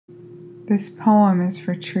This poem is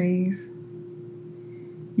for trees.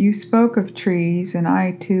 You spoke of trees, and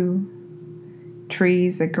I too.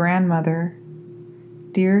 Trees, a grandmother,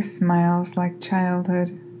 dear smiles like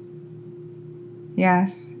childhood.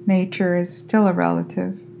 Yes, nature is still a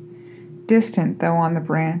relative, distant though on the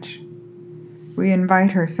branch. We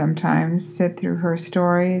invite her sometimes, sit through her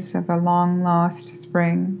stories of a long-lost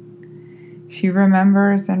spring. She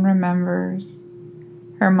remembers and remembers.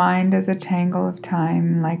 Her mind is a tangle of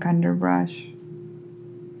time like underbrush.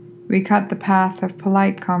 We cut the path of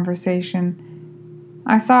polite conversation.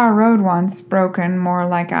 I saw a road once, broken, more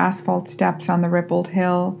like asphalt steps on the rippled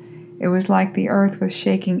hill. It was like the earth was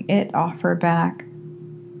shaking it off her back.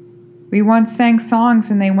 We once sang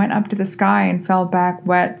songs and they went up to the sky and fell back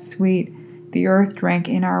wet, sweet. The earth drank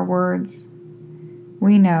in our words.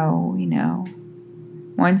 We know, we know.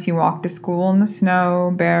 Once you walked to school in the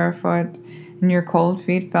snow, barefoot, and your cold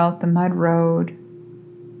feet felt the mud road.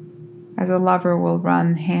 As a lover will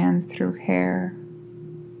run hands through hair.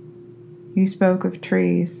 You spoke of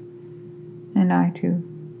trees, and I too.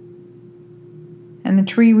 And the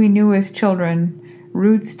tree we knew as children,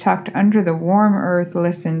 roots tucked under the warm earth,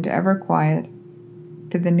 listened ever quiet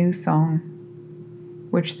to the new song,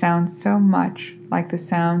 which sounds so much like the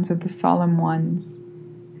sounds of the solemn ones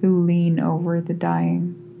who lean over the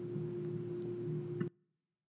dying.